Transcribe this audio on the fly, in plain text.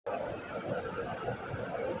Ooh.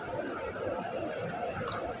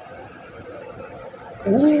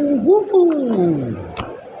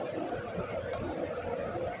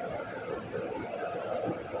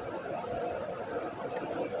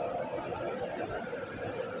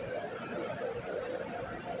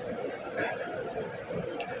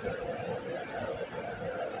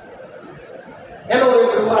 Hello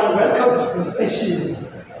everyone, welcome to the session.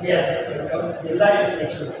 Yes, welcome to the live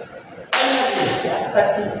session. Finally, we are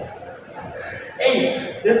starting.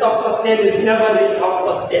 Hey, this half past 10 is never really half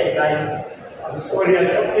past 10, guys. I'm sorry, I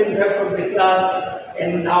just came back from the class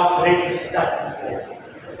and now I'm ready to start this live.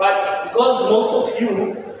 But because most of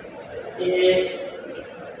you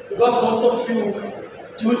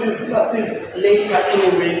do these classes later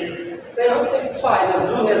anyway, say, okay, it's fine as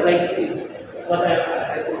long as I do it. That's what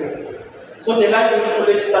I always say. So the live will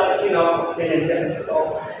always start between half past 10 and 10 o'clock.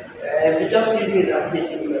 You just give me that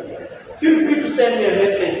 30 minutes. Feel free to send me a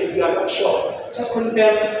message if you are not sure. Just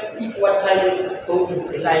confirm what time is going to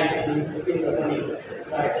be live in the morning.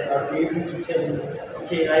 Right, and I'll be able to tell you,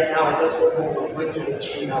 okay, right now I just got home, I'm going to the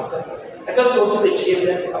gym now. Because I first go to the gym,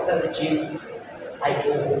 then after the gym, I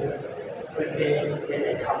go home, prepare,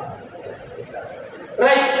 then I come to the class.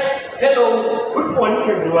 Right, hello, good morning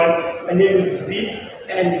everyone. My name is Busi.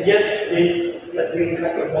 And yesterday we are doing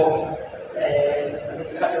cardio box, and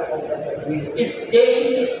this cardio box that we are doing, it's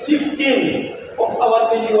day 15 of our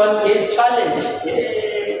 21 days challenge.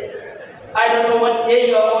 Yay. I don't know what day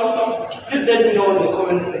you are on, please let me know in the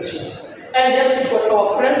comment section. And yes, we've got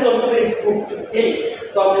our friends on Facebook today.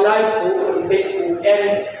 So I'm live both on Facebook and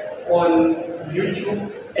on YouTube,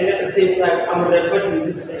 and at the same time I'm recording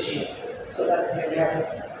this session so that we can have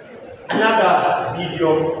another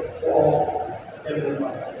video for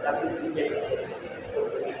everyone that will be edited for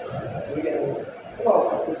the two. So we can who are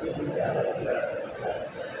supposed to be the other people.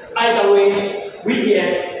 Either way, we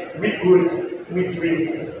here, we good, we doing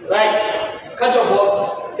this. Right? Cut your box,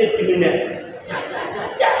 30 minutes.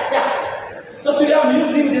 So today I'm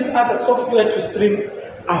using this other software to stream.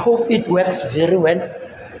 I hope it works very well.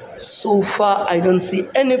 So far I don't see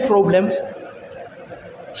any problems.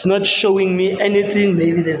 It's not showing me anything,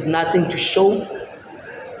 maybe there's nothing to show.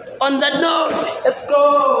 On that note, let's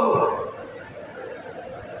go!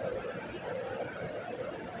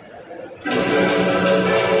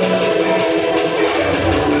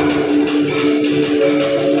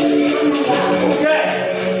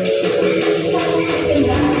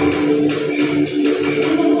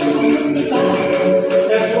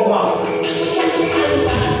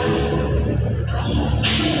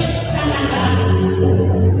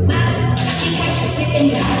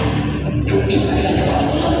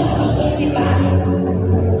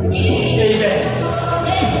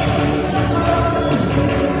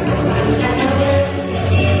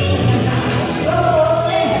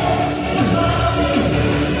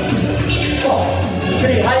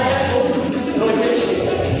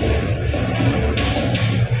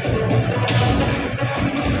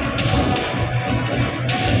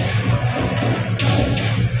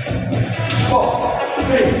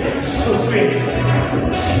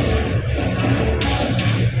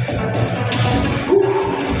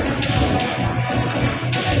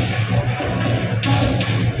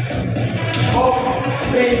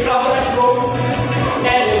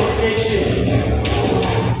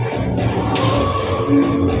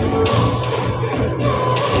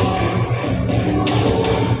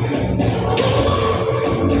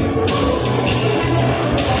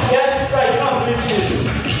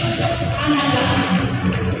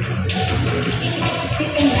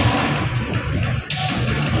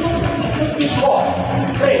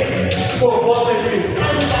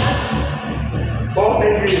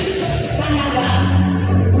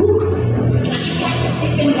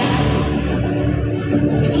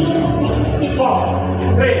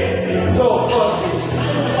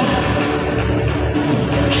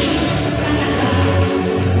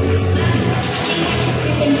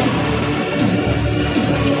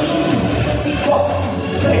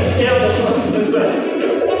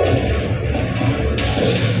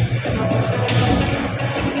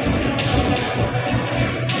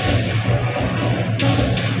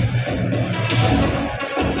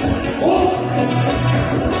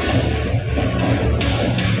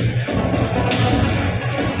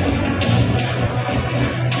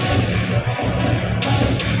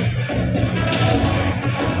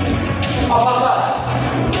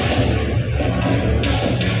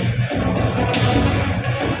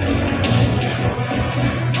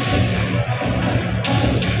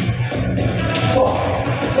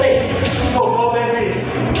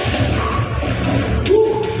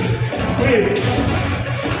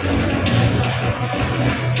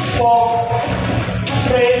 4,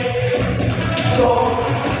 3, 2,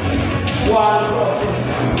 1, crossing.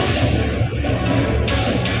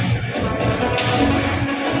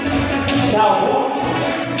 Now move.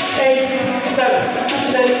 8, 7,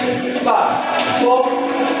 6, 5, 4,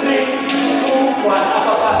 3, 2, 1.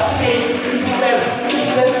 Uppercut. 8, 7,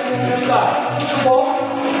 6, 5, 4,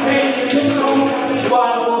 3, 2,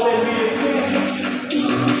 1. Open wheel.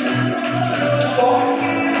 4,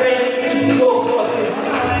 3, 2, crossing.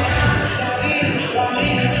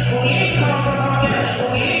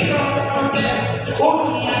 Hooks.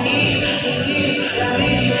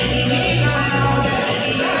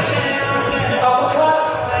 Uppercut.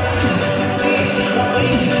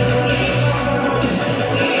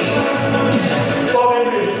 Open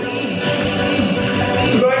wheel.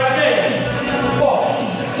 We're going again. 4,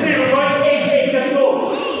 3, we're going 8, 8, let's go.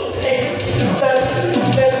 8, 7,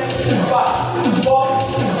 6, 5, 4,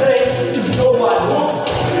 3, 2, 1. Hooks.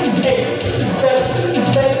 8, 7,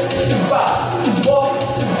 6, 5, 4,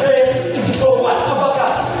 3, 2, 1.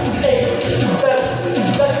 Uppercut. 8, 7,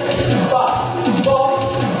 6, 5, 4,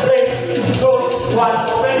 3, 2, 1.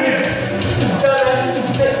 Open wheel. 7,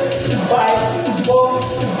 6, 5, 4,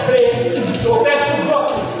 3, go back to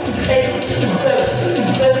crossing. 8, 7,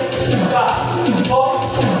 6, 5, 4,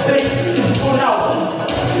 3, 2 now. Hooks.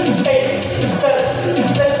 8, 7,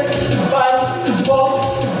 6, 5, 4,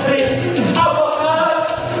 3. Uppercut.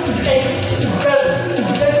 8, 7,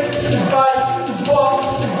 6, 5, 4,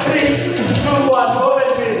 3, 2, 1. Open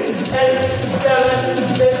wheel. 8, 7,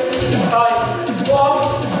 6, 5, 4,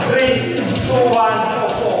 3, 2, 1.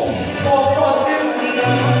 4, 4 crosses.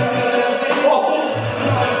 4 hooks.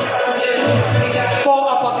 4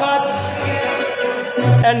 uppercuts.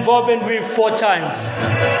 And bob and weave 4 times.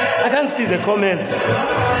 I can't see the comments.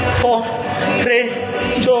 4, 3,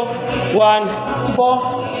 2, 1. 4,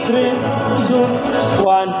 3, 2,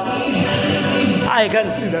 1. I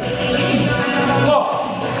can't see them. 4,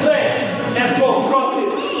 3, let's go. Cross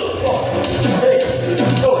it. 4, 3,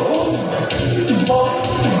 2, hooks. 4,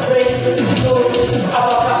 3, 2,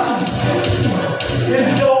 uppercut. This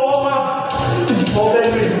is your warm-up. Bob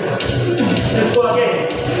and weave. Let's go again.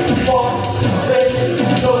 4, 3,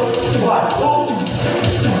 2, 1. Hooks.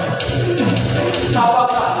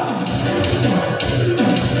 Uppercut.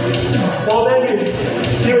 Bob and weave.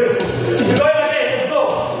 Beautiful. We're going again. Let's go.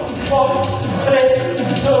 4, 3,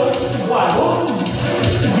 2, 1. Hooks.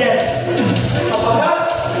 Yes. Uppercut.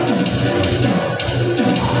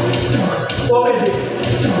 Bob and weave.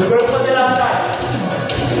 We're going for the last time.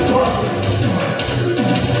 Crosses.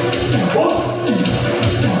 Hooks.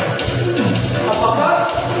 Uppercut.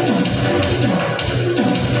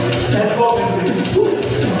 And bob and weave.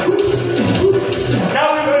 Now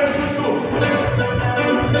we're going to do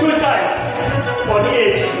 2 times on the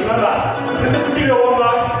edge. Remember, this is still a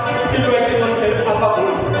warm-up, still working on the upper body.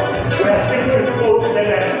 We are still going to go to the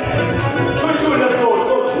left. 2, 2, let's go.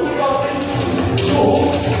 So 2 crossing, 2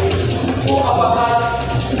 hooks, 2 uppercuts,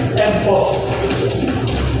 and bob.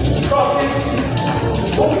 Crosses,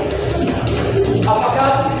 hooks,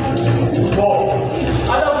 uppercuts, bob.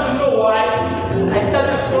 I don't know why. I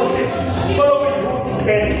started crosses, follow with hooks,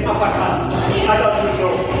 then uppercuts. I don't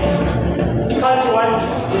know. Count 1,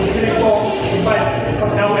 2, 3, 4, 5, 6.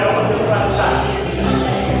 From now we are on the front stance.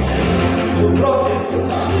 2 crosses, 2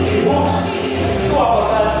 hooks, 2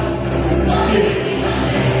 uppercuts, slip.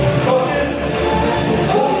 Crosses,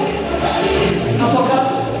 hooks,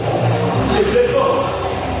 uppercuts, slip. Let's go.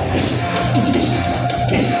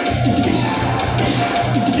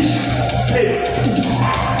 Slip.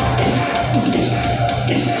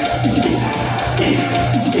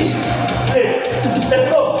 Slip. Let's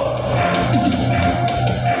go.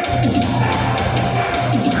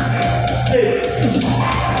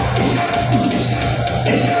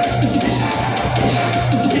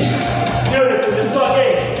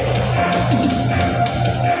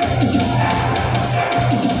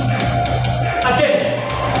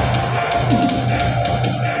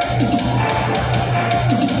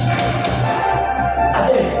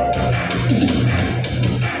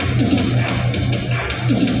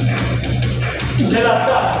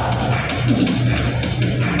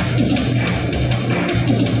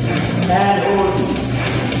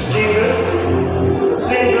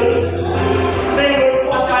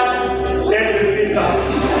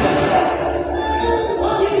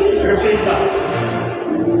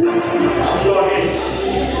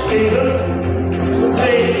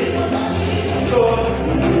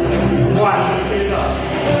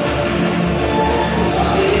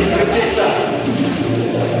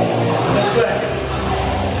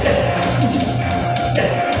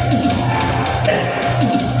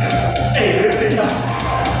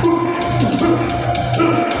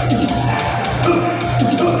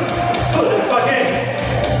 Let's go again.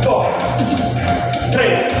 4, 3,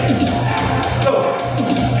 2,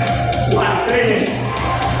 1. 3 minutes.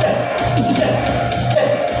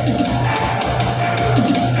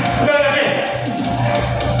 Go again.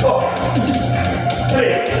 4, 3,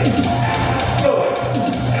 2,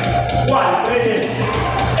 1. 3 minutes.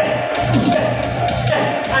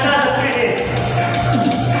 Another 3 minutes.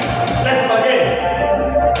 Let's go again.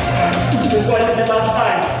 This one is the last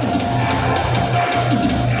time.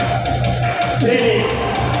 3 minutes.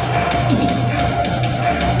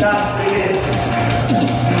 Last 3 minutes.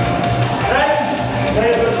 Right?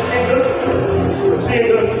 Very good. Single.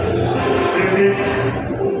 Single. Repeat.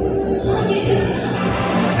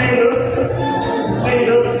 Single.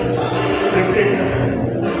 Single. Repeat.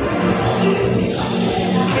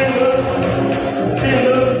 Single.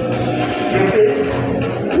 Single. Repeat.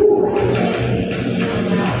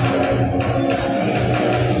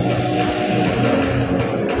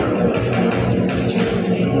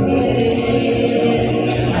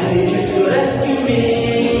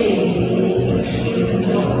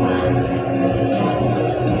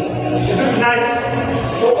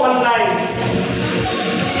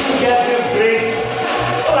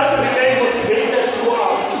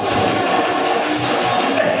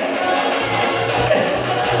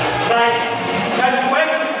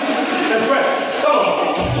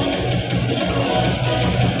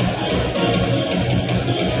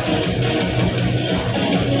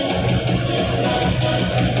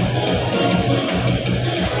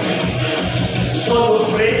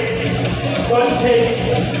 Don't take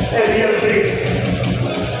a real break.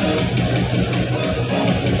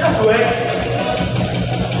 That's work.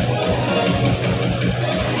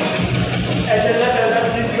 And then let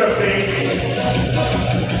give you a break.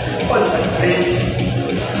 On the break.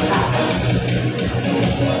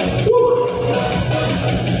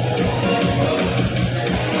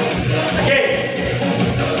 Again.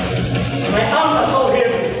 My arms are so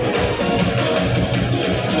heavy.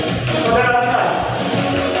 For the last time.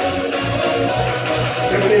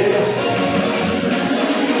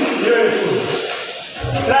 Beautiful.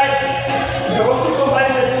 Right. I want to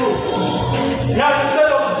combine the two. Now instead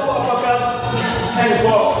of 2 uppercuts and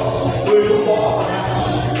walk, we'll do 4 uppercuts.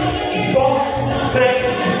 4, 3,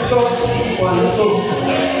 2, 1, let's go.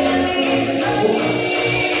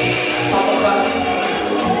 Uppercuts.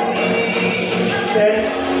 Then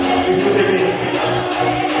we do the knees.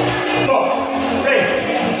 4, 3,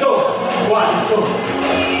 2, 1, let's go.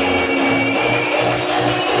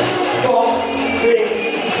 4, 3,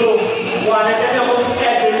 2, 1, and then I want to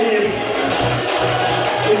add the knees.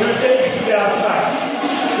 And you take it to the other side.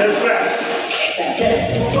 That's right. Okay,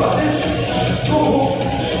 2 crosses, 2 hooks,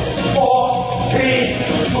 4, 3,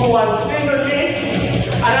 2, 1, single knee,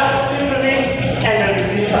 another single knee, and then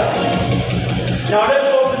repeat up. Now let's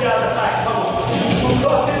go to the other side. Come on. 2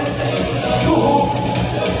 crosses, 2 hooks,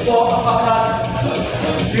 4 uppercuts.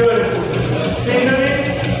 Beautiful. Single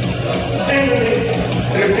knee,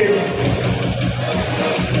 repeat.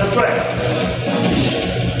 That's right.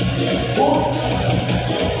 Hooks,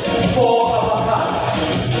 4 uppercuts.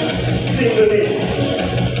 Single knee.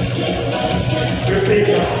 Repeat.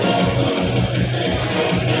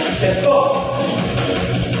 Let's go.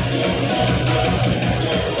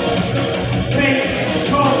 3,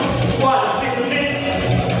 2, 1.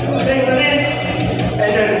 Single knee,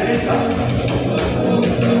 and then repeat.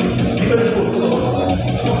 Beautiful.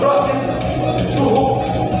 2 crosses, 2 hooks,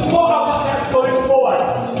 4 uppercuts going forward.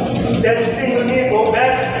 Then single knee, go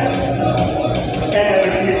back, and then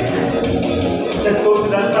repeat. Let's go to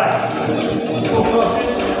that side. 2 crosses,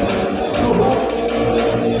 2 hooks,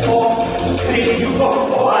 4, 3, you go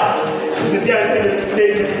forward. You see how you can stay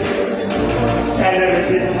there. And then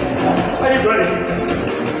repeat. Are you got it?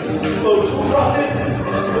 So 2 crosses,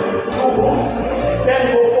 2 hooks, then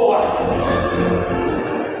go forward.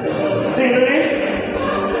 Single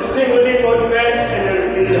knee, going back, and then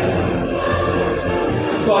repeat.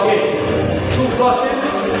 Let's go again. 2 crosses,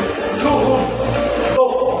 2 hooks, go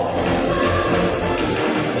forward.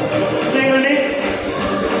 Single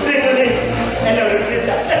knee, and then repeat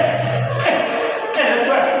that. And that's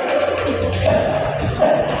right.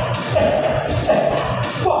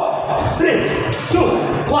 4, 3, 2,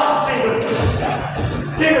 1,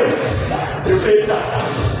 single, repeat that.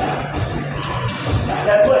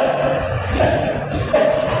 That's right.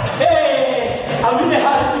 Hey, I'm really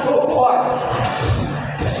hard to go forward.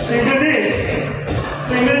 Single knee,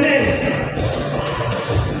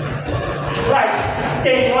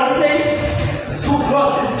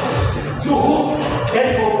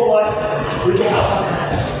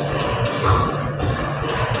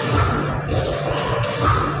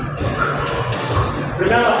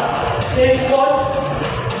 Change forward.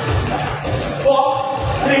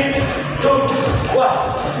 4, 3, 2, 1.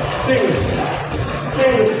 Single.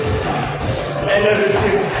 Single. And then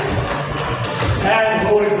repeat. And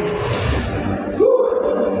hold it.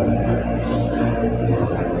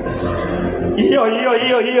 Here.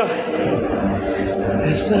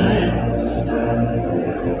 This side.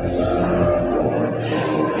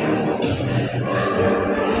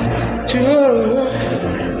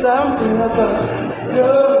 Something about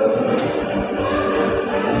you.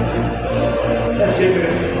 Let's give it.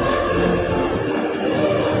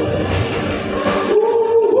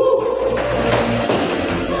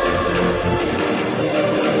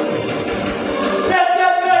 Let's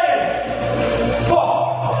get ready.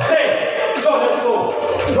 4, 3, go, let's go.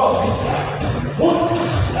 Drop. Put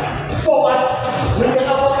forward with the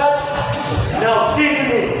uppercut. Now see the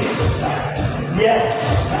move. Yes.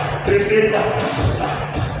 Repeat.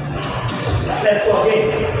 Let's go again.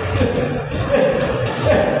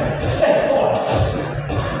 4.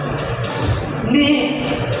 Knee,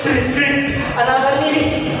 retreat, another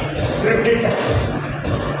knee, repeat.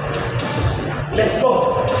 Let's go.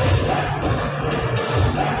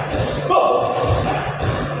 Go.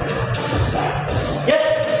 Yes.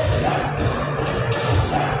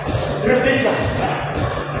 Repeat.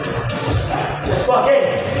 Let's go again.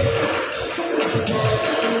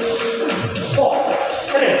 4,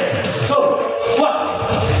 3, 2, 1.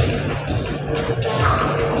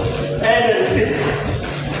 And repeat.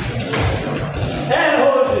 And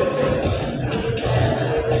hold it.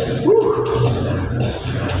 Woo.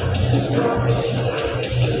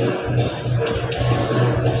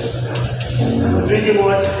 Drinking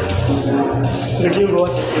water. Drinking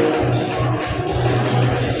water.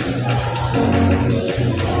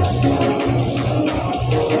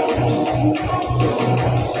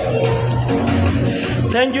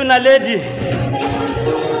 Thank you, Naledi.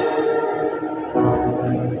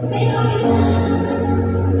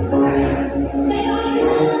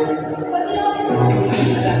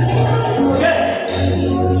 Yes.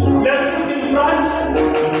 Left foot in front.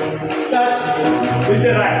 Start with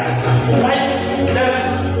the right. Right, left,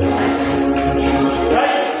 right.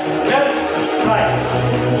 Right, left, right.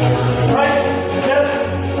 Right, left,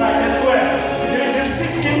 right. That's where. Do this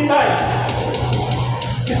 16 times.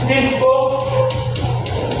 15 to go.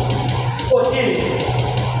 14,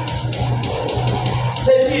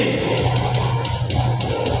 13,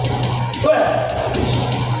 12,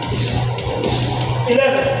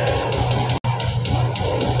 11,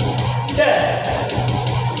 10,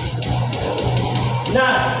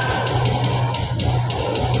 9,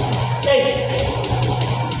 8,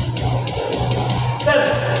 7,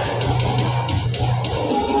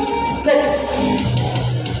 6,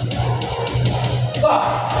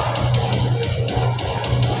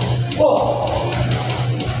 5, 4,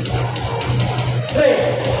 3,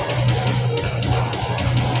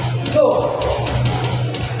 2,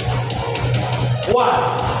 1.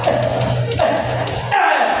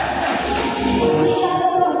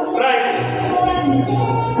 Right.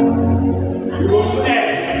 We're going to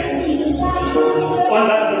end. One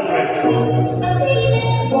last movement.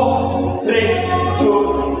 4, 3,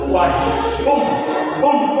 2, 1. Boom,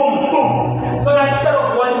 boom, boom, boom. So now instead of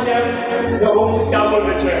one jab, we're going to double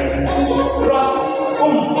the jab. Cross,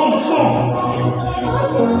 boom, boom, boom.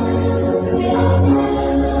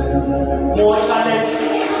 More challenge.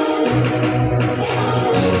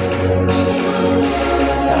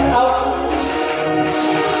 That's out.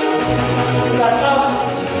 That's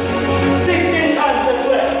out. 16 times as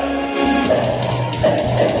well.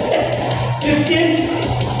 15,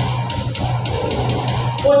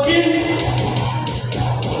 14,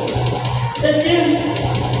 13,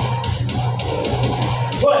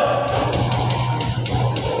 12,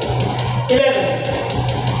 11,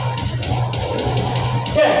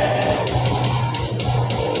 10,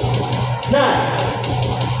 9,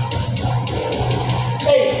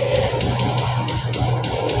 8,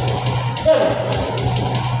 7,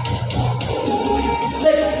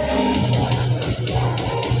 6,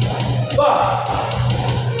 5,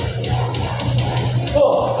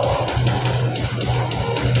 4,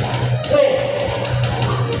 3,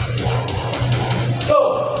 2,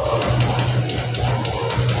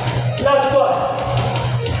 last one.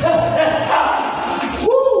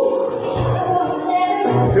 Woo!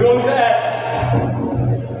 We're going to add.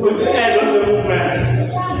 We're going to add on the movement.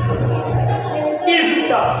 Easy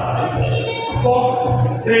stuff.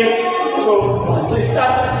 4, 3, 2, 1. So you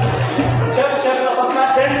start. Jump,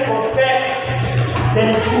 uppercut, then go back, then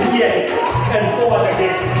to here, and forward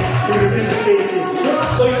again. You repeat the same thing.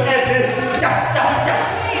 So you add this.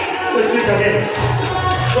 Let's do it again.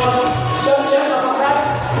 Cross, jump, uppercut.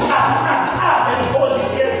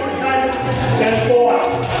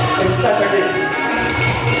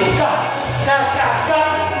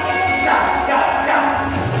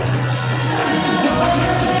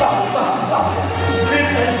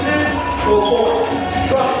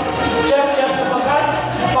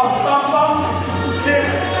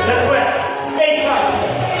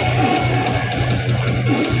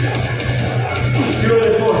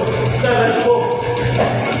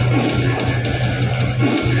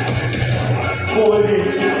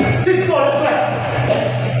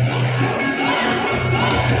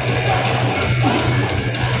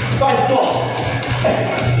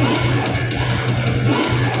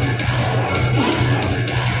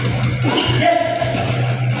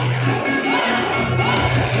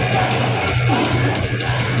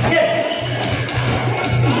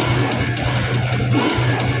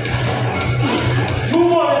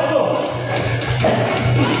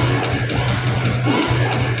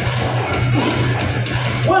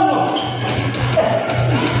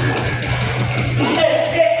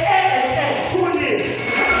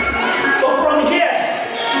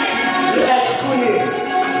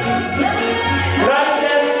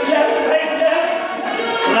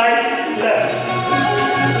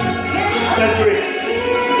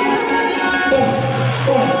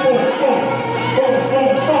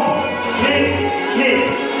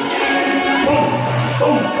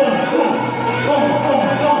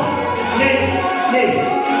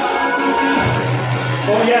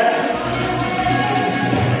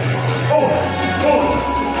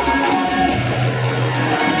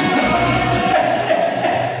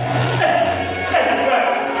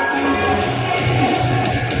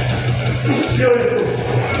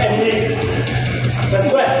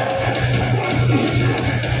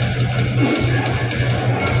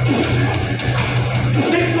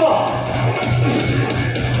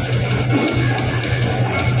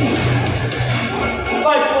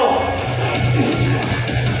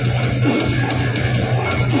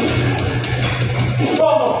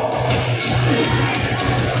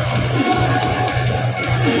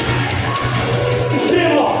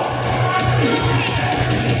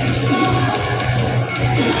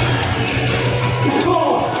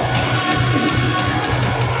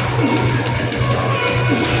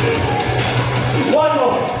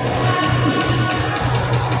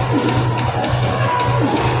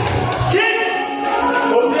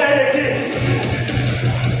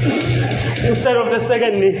 side of the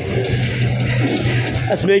second knee.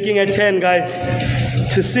 That's making a 10, guys,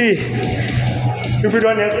 to see if we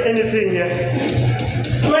don't have anything here.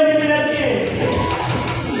 20 minutes in.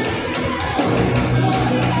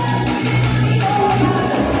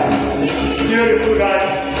 Beautiful,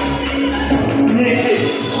 guys. Knee kick.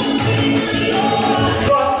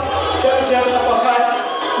 Cross, jab, jab, uppercut.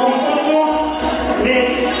 Boom, boom, boom. Knee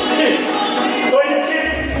kick. So in the kick,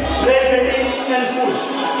 raise the knee and push.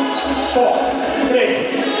 4, 3,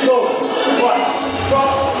 2, 1.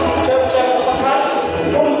 Cross, jab, jab, uppercut.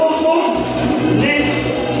 Boom, boom, boom. Knee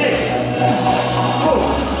kick. Boom,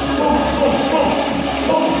 boom, boom, boom.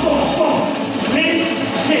 Boom, boom, boom. Knee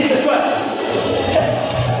kick as well.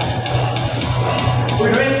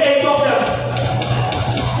 We're doing 8 of them.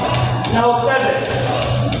 Now 7.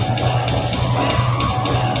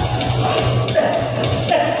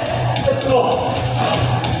 6 more.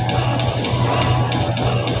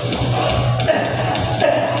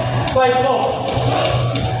 5 more.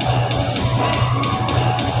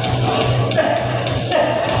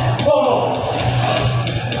 4 more.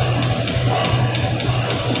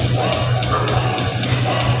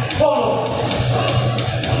 4 more.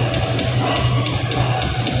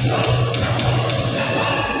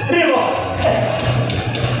 3 more.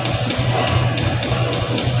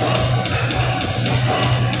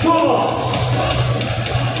 2 more.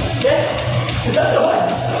 Yeah? Is that the one?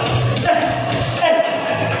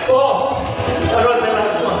 Oh, that was the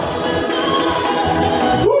last one.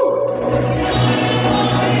 Woo!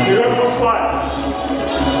 You're ready for squats.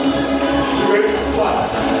 You're ready for squats.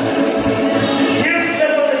 Heels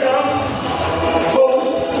flat on the ground, toes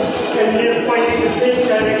and knees pointing in the same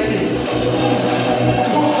direction.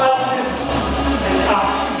 2 pulses and up.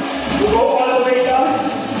 We go all the way down.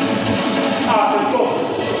 Up, let's go.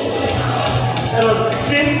 That was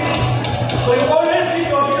 16. So you always keep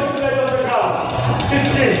your heels flat on the ground.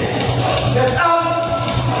 15. Chest out.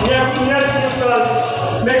 Near neutral.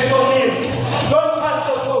 Make sure knees don't touch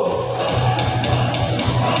your toes.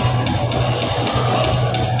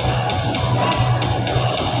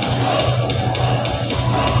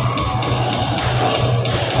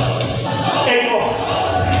 8 more.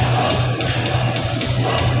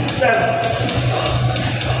 7.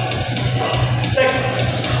 6.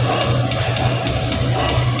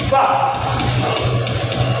 5.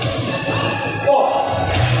 4.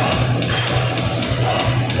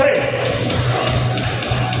 3.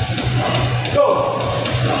 2.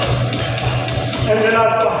 And the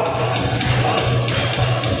last one.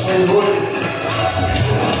 And hold it.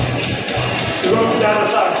 You go to the other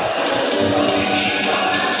side.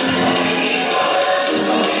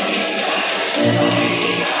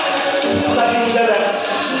 Starting with the left.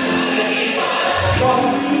 Cross,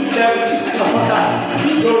 jab, uppercut.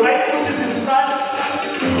 Your right foot is in front.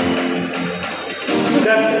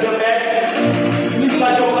 Left with your back.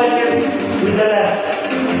 Start your lunges with the left.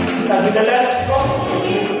 Start with the left. Cross,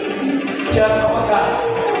 jab, uppercut.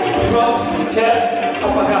 Cross, jab,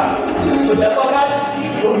 uppercut. So the uppercut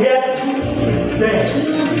from here, it's there.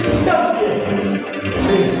 Just here.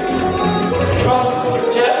 Cross,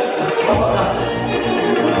 jab, uppercut.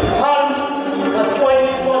 Palm must point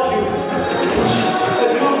toward you. Push. As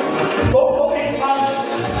you go for this punch,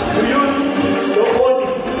 you use your body.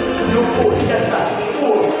 You pull. Just that.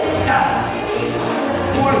 Pull. Tap.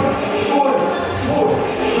 Pull. Pull. Pull.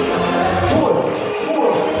 Pull. Pull.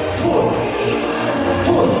 Pull.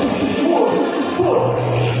 Pull. Pull. Pull.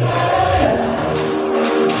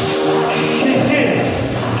 15.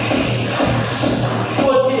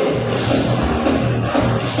 14.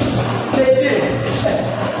 15.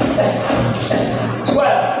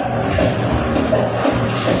 12.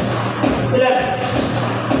 11.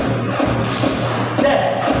 10.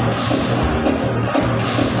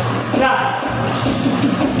 9.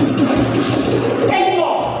 8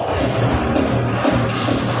 more.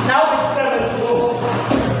 Now it's 7 to go.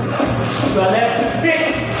 You are left with 6.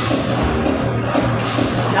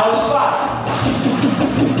 Now it's 5.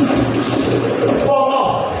 4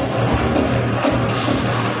 more.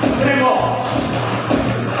 3 more.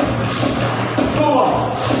 2 more.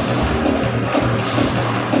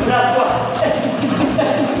 Last one.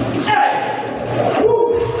 Hey! Woo!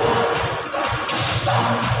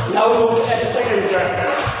 Now we move at the second jab.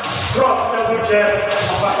 Cross double jab,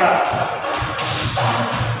 uppercut.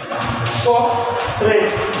 4,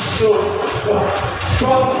 3, 2, 1.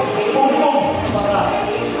 Cross, boom, boom, uppercut.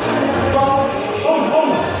 Cross, boom, boom,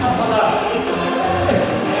 uppercut.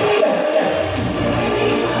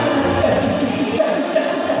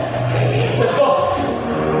 Let's go.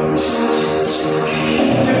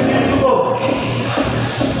 15 to go.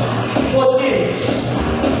 14.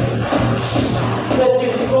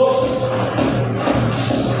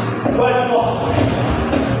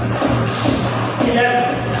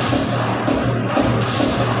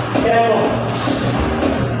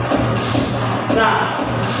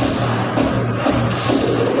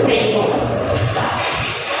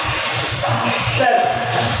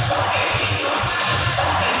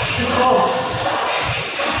 4,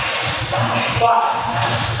 5,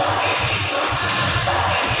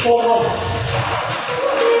 4 more,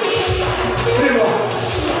 3 more,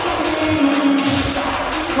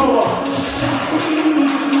 2 more,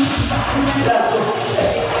 let's go.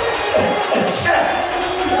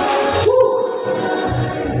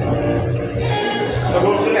 We're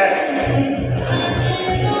going to next.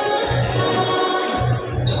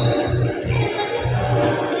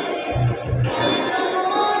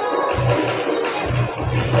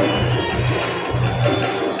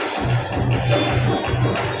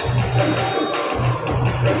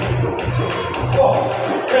 Four,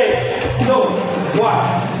 three, two, one.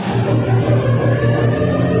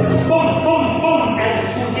 Boom, boom, boom, and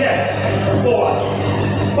two again. Forward.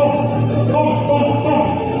 Boom, boom, boom, boom,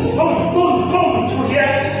 boom, boom, boom, two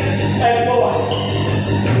again, and forward.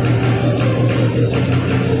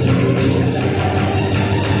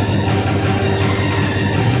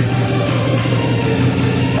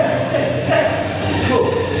 Two.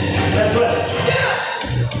 That's right.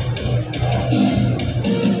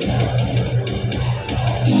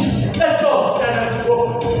 Let's go. 7 to go.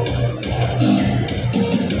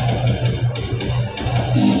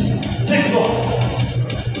 6 more.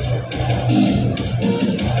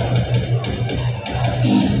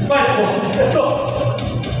 5 more. Let's go.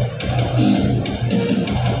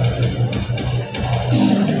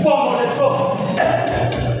 4 more. Let's go.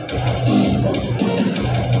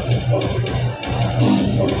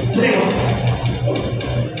 3 more.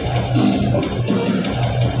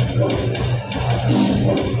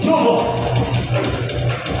 2 more.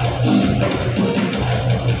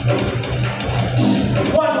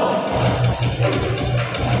 1 more.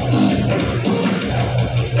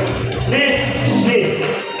 Knee, knee.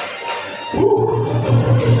 Woo.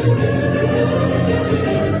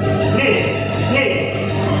 Knee, knee.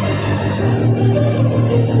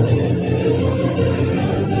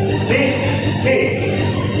 Knee, knee.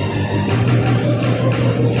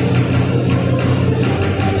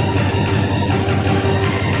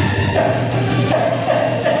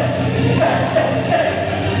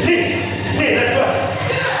 Knee, that's right.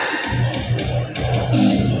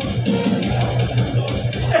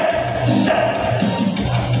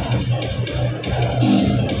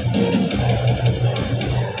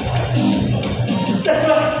 That's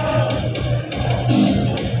right.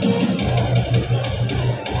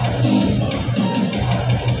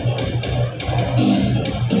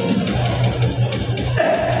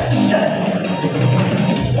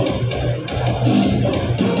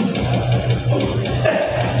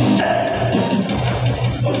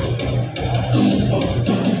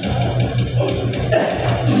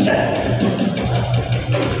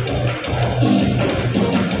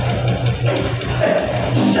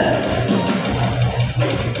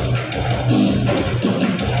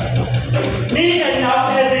 Me and now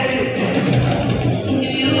everything. Do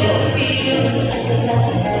you ever feel like the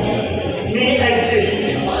plastic bag? Me and this.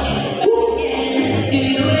 Do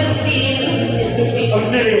you ever feel there's a big I'm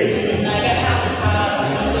feeling it. like a house of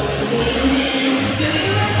cards? Do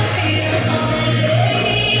you ever feel on the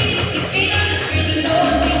day? 6 feet on the street, no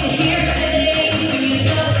one seems to hear a thing. Do you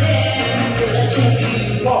know there? Will I take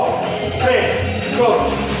you? 4, 3, go.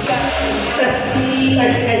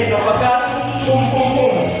 Hey, uppercut. Boom, boom,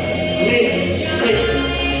 boom. Knee, knee.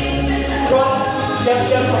 Cross, jump,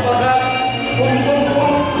 jump, uppercut. Boom, boom,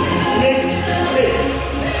 boom. Knee, knee.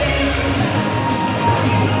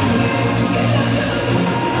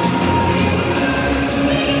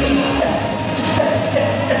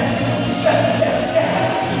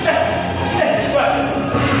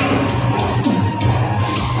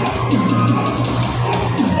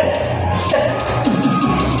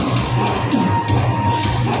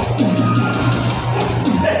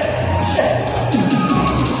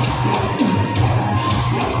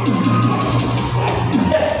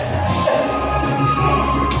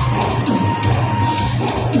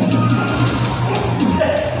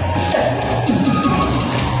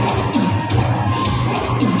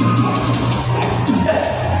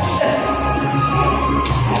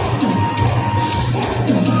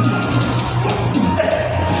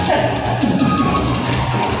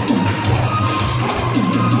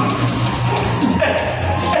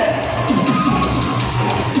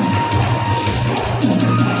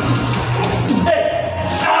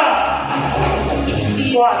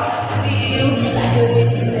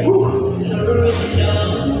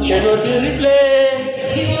 Cannot be replaced.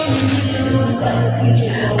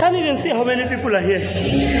 Can't even see how many people are here.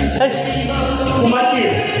 Thanks. Umati.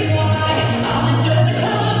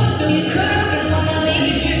 So you couldn't wanna make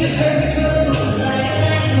it to the perfect road like an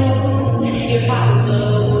animal. You're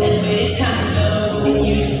popular, and when it's time to know,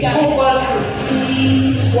 you just 2 pulses,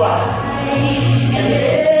 squat.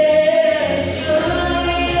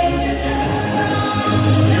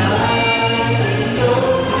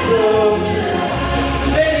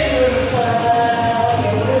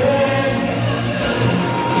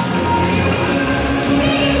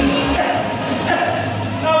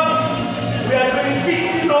 We are doing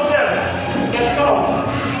 16 of them. Let's count.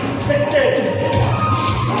 16,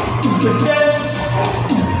 15,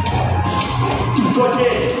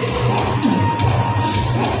 14,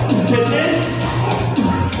 13,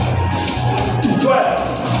 12,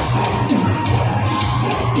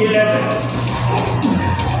 11,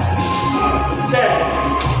 10,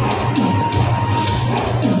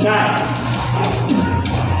 9,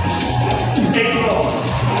 8 more,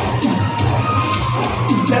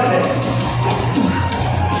 7,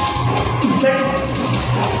 6,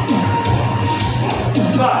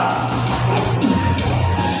 5,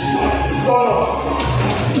 4 more,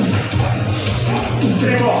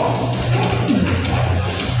 3 more,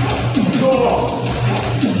 2 more,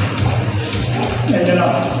 and then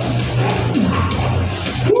up.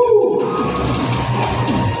 Woo!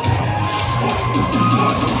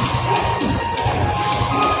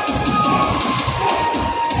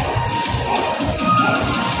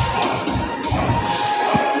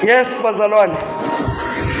 Yes, bazalwane.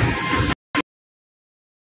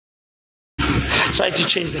 Try to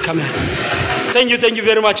change the camera. Thank you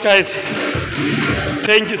very much, guys.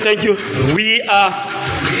 Thank you. We are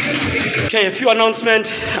okay. A few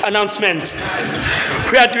announcements.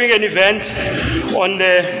 We are doing an event on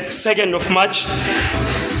the 2nd of March.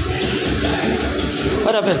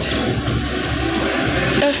 What happened?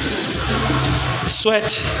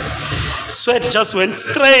 Sweat just went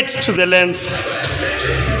straight to the lens.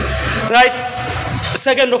 Right,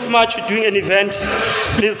 2nd of March, we're doing an event.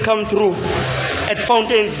 Please come through at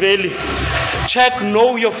Fountains Valley. Check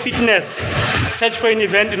Know Your Fitness. Search for an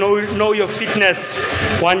event, Know Your Fitness.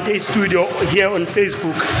 One Day Studio here on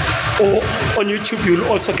Facebook or on YouTube. You'll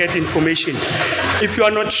also get information. If you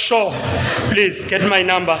are not sure, please get my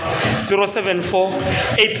number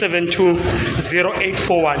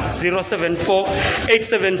 074-872-0841.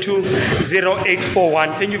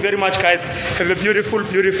 074-872-0841. Thank you very much, guys. Have a beautiful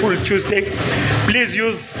Tuesday. Please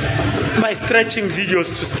use my stretching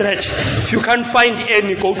videos to stretch. If you can't find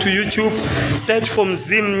any, go to YouTube, search for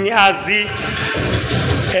Mzim Nyazi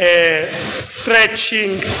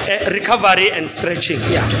stretching, recovery and stretching.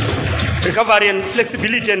 Yeah. Recovery and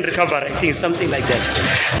flexibility and recovery, I think something like that.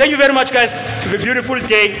 Thank you very much, guys. Have a beautiful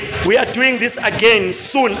day. We are doing this again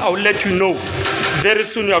soon. I'll let you know. Very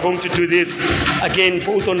soon we are going to do this again,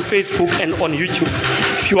 both on Facebook and on YouTube.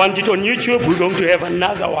 If you want it on YouTube, we're going to have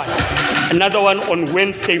another one on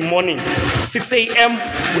Wednesday morning. 6 a.m.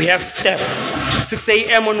 we have step. 6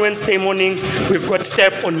 a.m. on Wednesday morning, we've got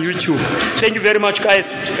step on YouTube. Thank you very much,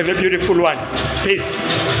 guys. Have a beautiful one. Peace.